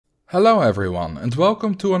Hello everyone and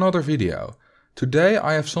welcome to another video. Today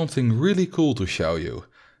I have something really cool to show you.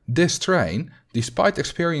 This train, despite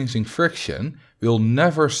experiencing friction, will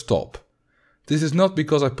never stop. This is not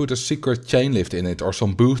because I put a secret chain lift in it or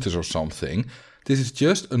some boosters or something. This is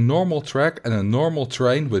just a normal track and a normal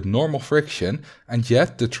train with normal friction, and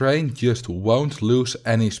yet the train just won't lose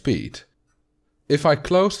any speed. If I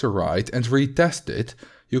close the ride and retest it,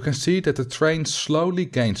 you can see that the train slowly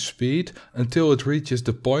gains speed until it reaches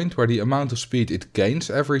the point where the amount of speed it gains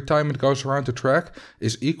every time it goes around the track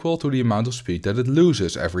is equal to the amount of speed that it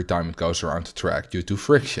loses every time it goes around the track due to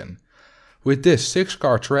friction. With this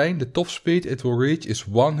 6-car train, the top speed it will reach is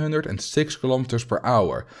 106 km per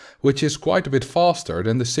hour, which is quite a bit faster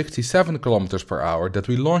than the 67 km per hour that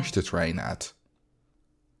we launched the train at.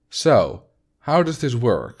 So, how does this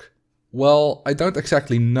work? Well, I don't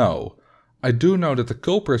exactly know. I do know that the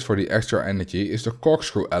culprit for the extra energy is the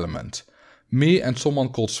corkscrew element. Me and someone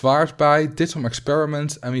called Zwaardsbij did some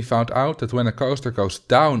experiments and we found out that when a coaster goes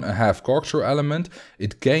down a half corkscrew element,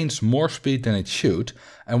 it gains more speed than it should,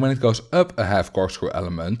 and when it goes up a half corkscrew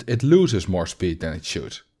element, it loses more speed than it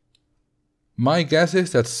should. My guess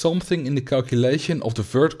is that something in the calculation of the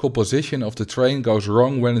vertical position of the train goes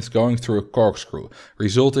wrong when it's going through a corkscrew,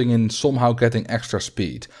 resulting in somehow getting extra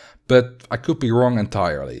speed, but I could be wrong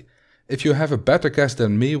entirely. If you have a better guess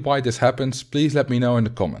than me why this happens, please let me know in the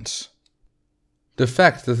comments. The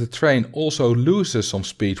fact that the train also loses some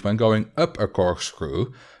speed when going up a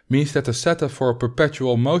corkscrew means that the setup for a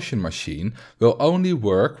perpetual motion machine will only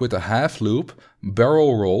work with a half loop,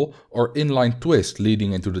 barrel roll or inline twist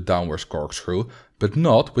leading into the downwards corkscrew, but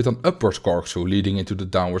not with an upwards corkscrew leading into the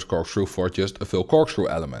downwards corkscrew for just a full corkscrew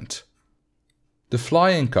element. The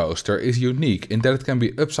flying coaster is unique in that it can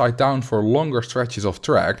be upside down for longer stretches of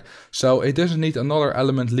track, so it doesn't need another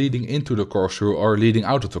element leading into the corkscrew or leading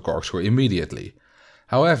out of the corkscrew immediately.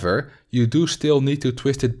 However, you do still need to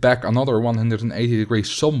twist it back another 180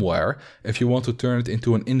 degrees somewhere if you want to turn it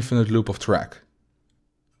into an infinite loop of track.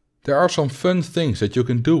 There are some fun things that you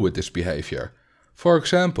can do with this behavior. For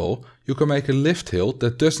example, you can make a lift hill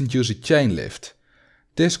that doesn't use a chain lift.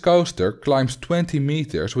 This coaster climbs 20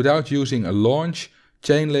 meters without using a launch,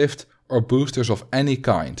 chain lift or boosters of any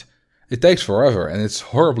kind. It takes forever and it's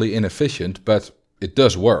horribly inefficient, but it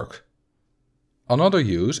does work. Another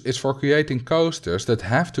use is for creating coasters that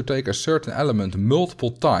have to take a certain element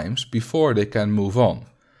multiple times before they can move on.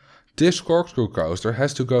 This corkscrew coaster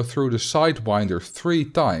has to go through the sidewinder 3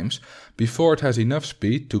 times before it has enough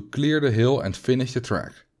speed to clear the hill and finish the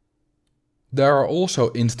track. There are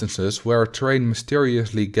also instances where a train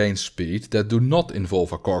mysteriously gains speed that do not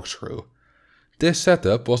involve a corkscrew. This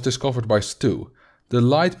setup was discovered by Stu. The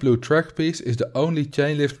light blue track piece is the only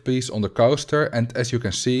chain lift piece on the coaster, and as you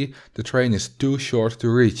can see, the train is too short to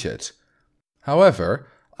reach it. However,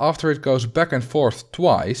 after it goes back and forth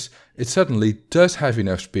twice, it suddenly does have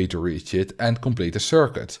enough speed to reach it and complete the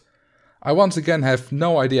circuit. I once again have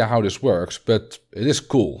no idea how this works, but it is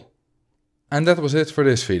cool. And that was it for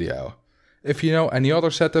this video. If you know any other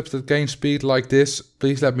setups that gain speed like this,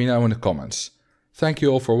 please let me know in the comments. Thank you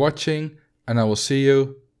all for watching and I will see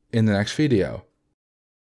you in the next video.